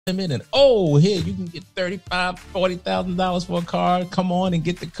limit, and oh, here you can get $35,000-$40,000 for a car. Come on and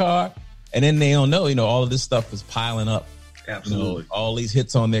get the car. And then they don't know, all of this stuff is piling up. Absolutely. All these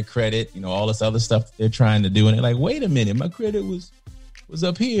hits on their credit, all this other stuff they're trying to do. And they're like, wait a minute, my credit was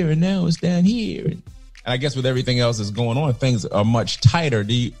up here and now it's down here. And I guess with everything else that's going on, things are much tighter.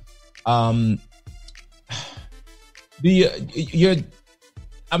 I'm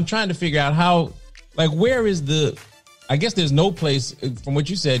trying to figure out how, where is I guess there's no place, from what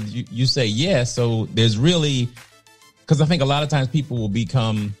you said, you say yes. So there's really, because I think a lot of times people will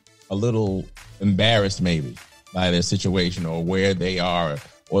become a little embarrassed maybe by their situation or where they are,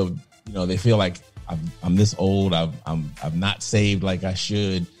 or, they feel like I'm this old. I've not saved like I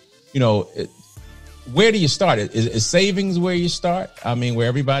should. Where do you start? Is savings where you start? I mean, where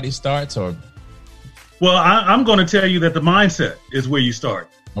everybody starts, or? Well, I'm going to tell you that the mindset is where you start.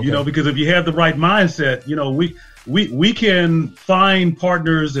 Okay. Because if you have the right mindset, we can find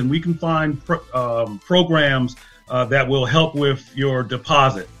partners and we can find programs that will help with your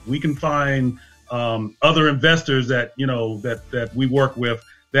deposit. We can find other investors that that we work with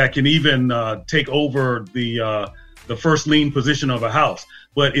that can even take over the first lien position of a house.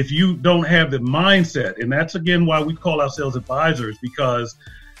 But if you don't have the mindset, and that's again why we call ourselves advisors, because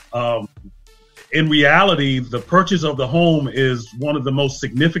in reality, the purchase of the home is one of the most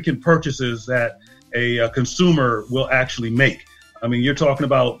significant purchases that a consumer will actually make. I mean, you're talking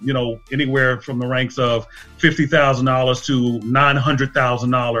about, anywhere from the ranks of $50,000 to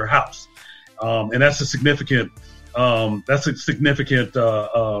 $900,000 house. And that's a significant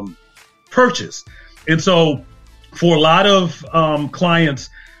purchase. And so for a lot of clients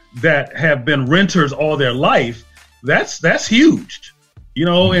that have been renters all their life, that's huge.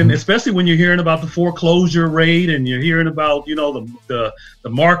 And especially when you're hearing about the foreclosure rate and you're hearing about, the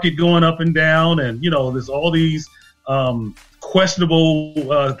market going up and down, and, there's all these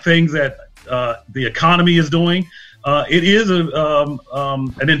questionable things that the economy is doing. It is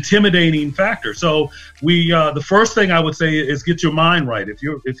an intimidating factor. So the first thing I would say is get your mind right. If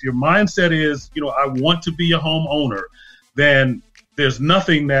your mindset is, I want to be a homeowner, then there's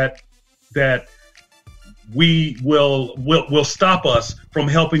nothing that will stop us from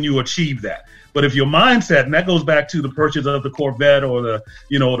helping you achieve that. But if your mindset, and that goes back to the purchase of the Corvette or the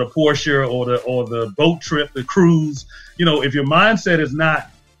Porsche or the boat trip, the cruise, if your mindset is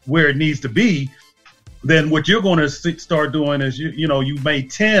not where it needs to be, then what you're going to start doing is you may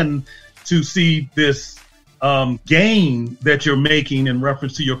tend to see this gain that you're making in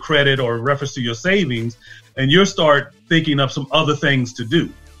reference to your credit or in reference to your savings, and you'll start thinking of some other things to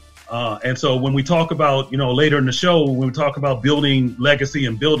do. And so when we talk about, later in the show, when we talk about building legacy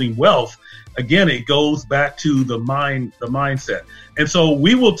and building wealth, again, it goes back to the mindset. And so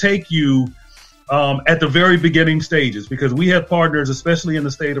we will take you at the very beginning stages, because we have partners, especially in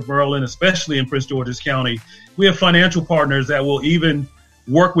the state of Maryland, especially in Prince George's County. We have financial partners that will even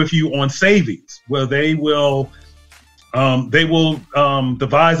work with you on savings, where they will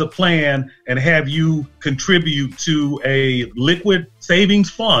devise a plan and have you contribute to a liquid savings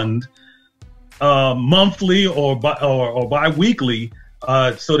fund monthly or bi-weekly,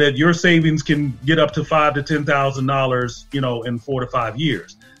 so that your savings can get up to $5,000 to $10,000, in 4 to 5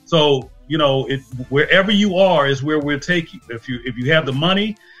 years. So, wherever you are is where we'll take you. If you have the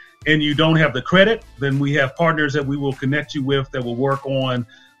money and you don't have the credit, then we have partners that we will connect you with that will work on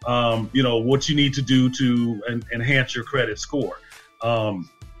what you need to do to enhance your credit score. And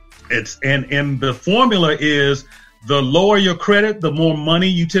the formula is, the lower your credit, the more money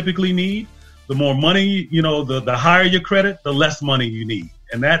you typically need. The more money, the higher your credit, the less money you need.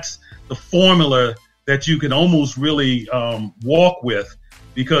 And that's the formula that you can almost really walk with,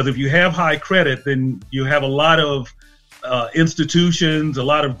 because if you have high credit, then you have a lot of institutions, a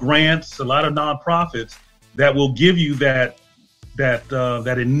lot of grants, a lot of nonprofits that will give you that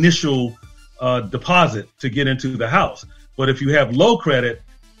initial deposit to get into the house. But if you have low credit,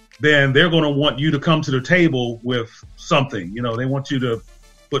 then they're going to want you to come to the table with something. They want you to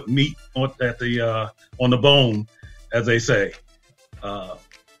put meat on the bone, as they say.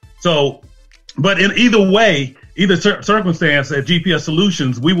 But in either way, either circumstance, at GPS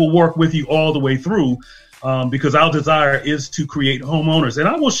Solutions, we will work with you all the way through, because our desire is to create homeowners. And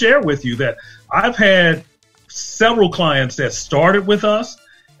I will share with you that I've had several clients that started with us,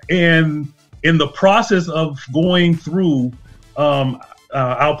 and in the process of going through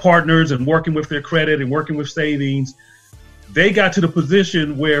our partners and working with their credit and working with savings, they got to the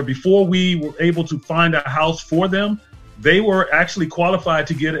position where, before we were able to find a house for them, they were actually qualified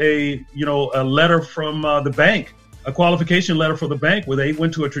to get a letter from the bank, a qualification letter for the bank, where they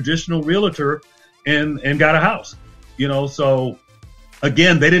went to a traditional realtor and got a house. So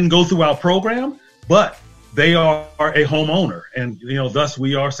Again, they didn't go through our program, but they are a homeowner, and thus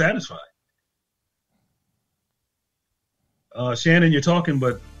we are satisfied. Shannon, you're talking,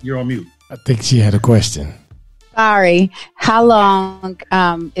 but you're on mute. I think she had a question. Sorry. How long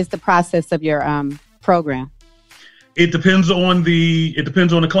is the process of your program? It depends on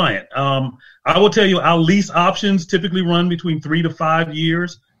the client. I will tell you, our lease options typically run between 3 to 5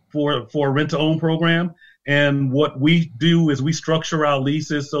 years for a rent-to-own program. And what we do is we structure our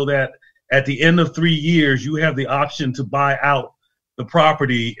leases so that at the end of 3 years, you have the option to buy out the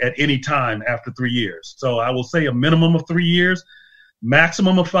property at any time after 3 years. So I will say a minimum of 3 years,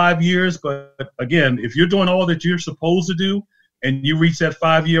 maximum of 5 years. But again, if you're doing all that you're supposed to do and you reach that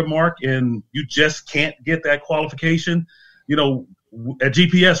 5-year mark and you just can't get that qualification, at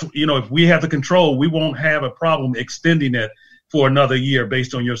GPS, if we have the control, we won't have a problem extending it for another year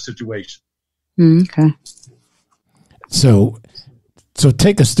based on your situation. Okay. So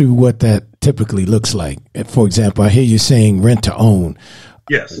take us through what that typically looks like. For example, I hear you saying rent to own.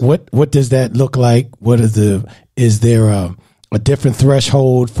 Yes. What does that look like? Is there a different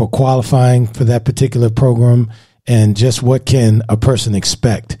threshold for qualifying for that particular program? And just what can a person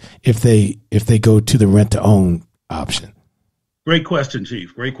expect if they go to the rent to own option? Great question,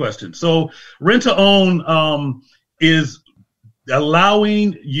 Chief. Great question. So rent to own is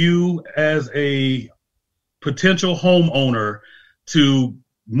allowing you as a potential homeowner to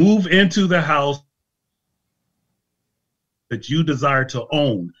move into the house that you desire to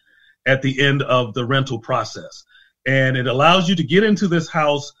own at the end of the rental process. And it allows you to get into this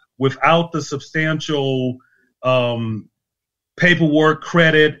house without the substantial paperwork,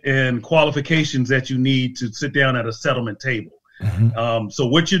 credit, and qualifications that you need to sit down at a settlement table. Mm-hmm. So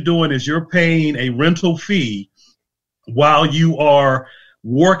what you're doing is you're paying a rental fee while you are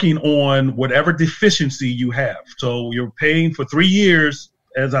working on whatever deficiency you have. So you're paying for 3 years,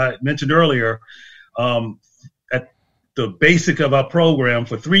 as I mentioned earlier, at the basic of our program.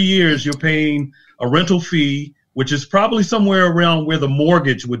 For 3 years, you're paying a rental fee, which is probably somewhere around where the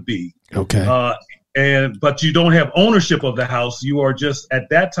mortgage would be. Okay. But you don't have ownership of the house. You are just at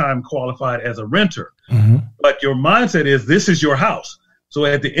that time qualified as a renter. Mm-hmm. But your mindset is this is your house. So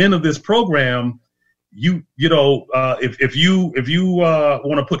at the end of this program, if you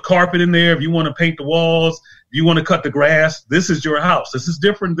want to put carpet in there, if you want to paint the walls, if you want to cut the grass, this is your house. This is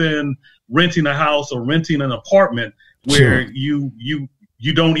different than renting a house or renting an apartment where Sure.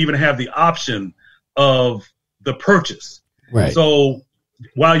 you don't even have the option of the purchase. Right. So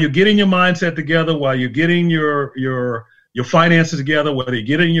while you're getting your mindset together, while you're getting your finances together, while you're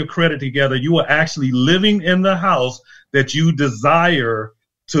getting your credit together, you are actually living in the house that you desire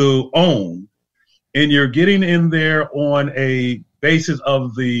to own. And you're getting in there on a basis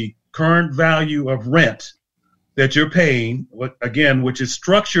of the current value of rent that you're paying, again, which is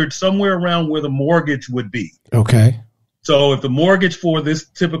structured somewhere around where the mortgage would be. Okay. So if the mortgage for this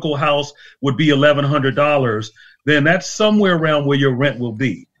typical house would be $1,100, then that's somewhere around where your rent will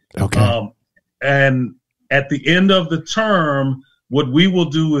be. Okay. And at the end of the term, what we will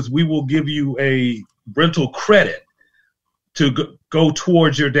do is we will give you a rental credit to go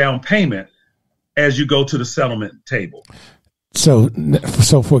towards your down payment as you go to the settlement table. So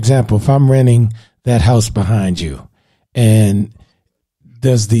for example, if I'm renting that house behind you, and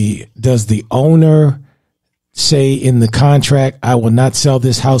does the owner say in the contract, I will not sell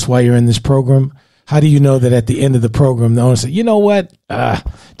this house while you're in this program? How do you know that at the end of the program, the owner said, you know what,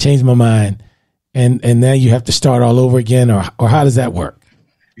 changed my mind, and now you have to start all over again, or how does that work?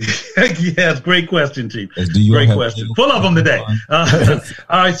 Yes, great question, Chief. Great question. Full of them today. All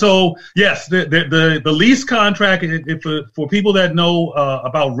right, so yes, the lease contract, for people that know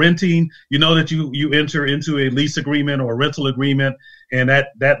about renting, you know that you enter into a lease agreement or a rental agreement, and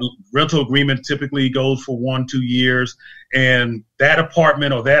that rental agreement typically goes for 1-2 years, and that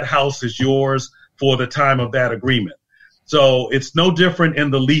apartment or that house is yours for the time of that agreement. So it's no different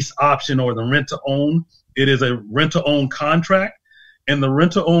in the lease option or the rent to own. It is a rent to own contract. And the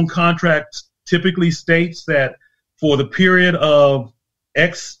rent-to-own contract typically states that for the period of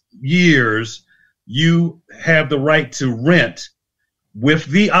X years, you have the right to rent with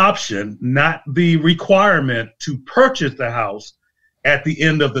the option, not the requirement, to purchase the house at the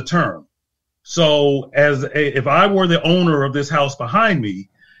end of the term. So if I were the owner of this house behind me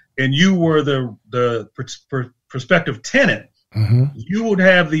and you were the prospective tenant, Mm-hmm. you would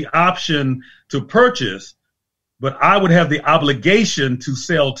have the option to purchase, but I would have the obligation to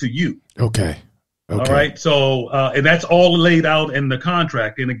sell to you. Okay. All right. So, and that's all laid out in the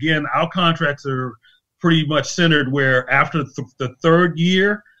contract. And again, our contracts are pretty much centered where after the third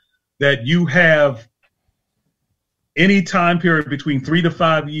year that you have any time period between 3 to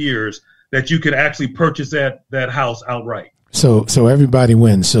 5 years that you could actually purchase that house outright. So everybody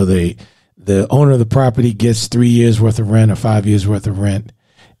wins. So the owner of the property gets 3 years worth of rent or 5 years worth of rent,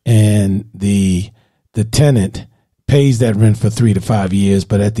 and the tenant pays that rent for 3 to 5 years.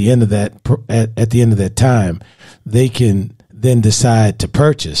 But at the end of that time, they can then decide to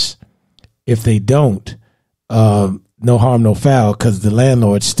purchase. If they don't, no harm, no foul, because the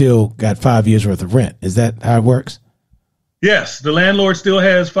landlord still got 5 years worth of rent. Is that how it works? Yes, the landlord still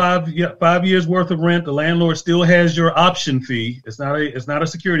has 5 years worth of rent. The landlord still has your option fee. It's not a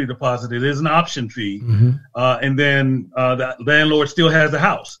security deposit. It is an option fee. Mm-hmm. And then the landlord still has the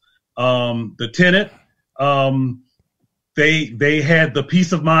house. The tenant, they had the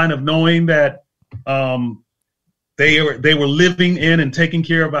peace of mind of knowing that they were living in and taking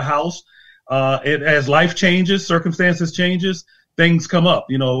care of a house. As life changes, circumstances changes, things come up.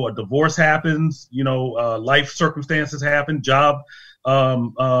 A divorce happens. Life circumstances happen. Jobs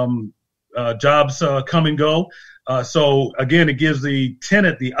come and go. So again, it gives the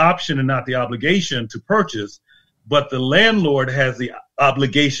tenant the option and not the obligation to purchase, but the landlord has the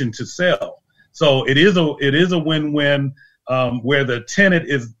obligation to sell. So it is a win-win where the tenant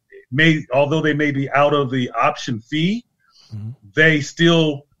although they may be out of the option fee, mm-hmm. they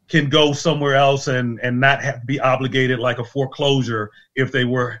still can go somewhere else and not be obligated like a foreclosure if they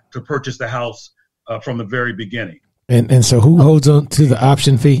were to purchase the house from the very beginning. And so who holds on to the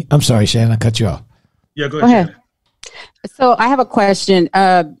option fee? I'm sorry, Shannon, I cut you off. Yeah, go ahead. Shannon. So I have a question.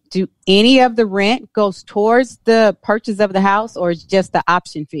 Do any of the rent goes towards the purchase of the house, or is just the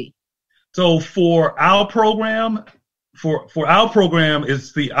option fee? So for our program,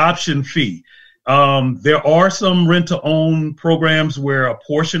 it's the option fee. There are some rent-to-own programs where a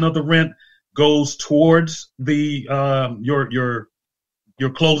portion of the rent goes towards the your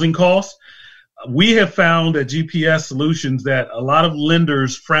closing costs. We have found at GPS Solutions that a lot of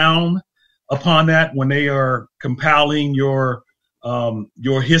lenders frown upon that when they are compiling your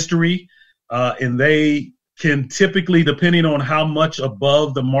history, and they can typically, depending on how much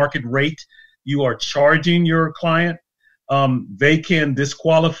above the market rate you are charging your client, they can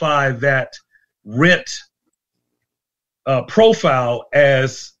disqualify that rent profile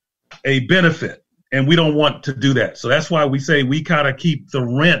as a benefit, and we don't want to do that. So that's why we say we kind of keep the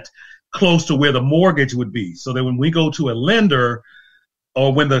rent close to where the mortgage would be, so that when we go to a lender,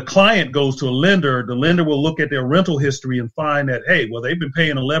 or when the client goes to a lender, the lender will look at their rental history and find that, hey, well, they've been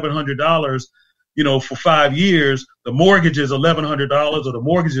paying $1,100, for 5 years. The mortgage is $1,100, or the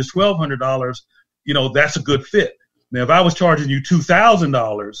mortgage is $1,200. That's a good fit. Now, if I was charging you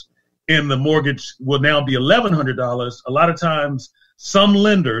 $2,000 and the mortgage will now be $1,100, a lot of times some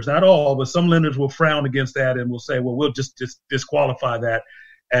lenders, not all, but some lenders will frown against that and will say, well, we'll just disqualify that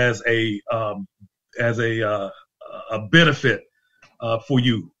as a benefit for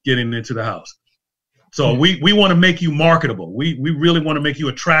you getting into the house. So we want to make you marketable. We really want to make you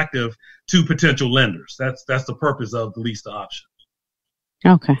attractive to potential lenders. That's the purpose of the lease to option.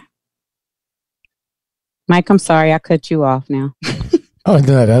 Okay. Mike, I'm sorry I cut you off now. Oh,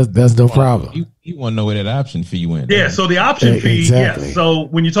 no, that's no problem. You want to know where that option fee went. Yeah, so the option fee, exactly. Yes. So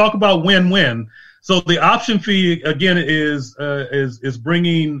when you talk about win-win, so the option fee, again, is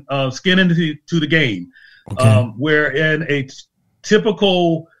bringing skin into the game. Okay. Where in a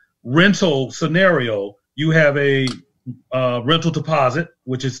typical rental scenario, you have a rental deposit,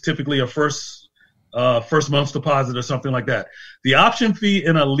 which is typically a first month's deposit or something like that. The option fee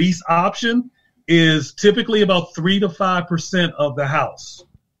in a lease option is typically about 3 to 5% of the house,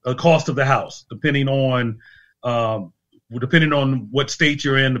 the cost of the house, depending on what state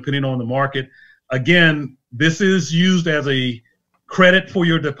you're in, depending on the market. Again, this is used as a credit for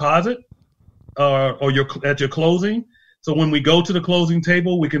your deposit or at your closing. So when we go to the closing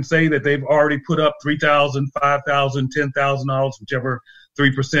table, we can say that they've already put up $3,000, $5,000, $10,000, whichever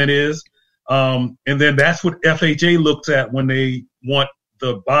 3% is. And then that's what FHA looks at when they want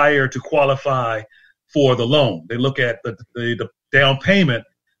the buyer to qualify for the loan. They look at the down payment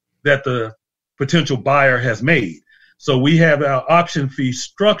that the potential buyer has made. So we have our option fee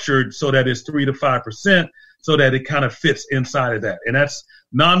structured so that it's 3 to 5%, so that it kind of fits inside of that. And that's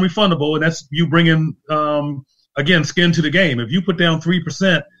non-refundable, and that's you bringing again, skin to the game. If you put down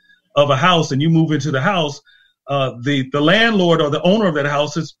 3% of a house and you move into the house, the landlord or the owner of that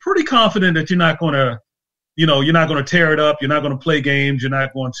house is pretty confident that you're not going to tear it up. You're not going to play games. You're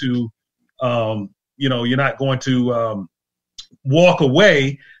not going to, walk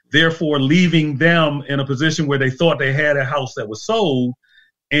away, therefore leaving them in a position where they thought they had a house that was sold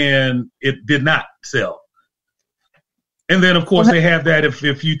and it did not sell. And then, of course, they have that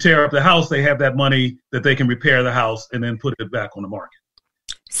if you tear up the house, they have that money that they can repair the house and then put it back on the market.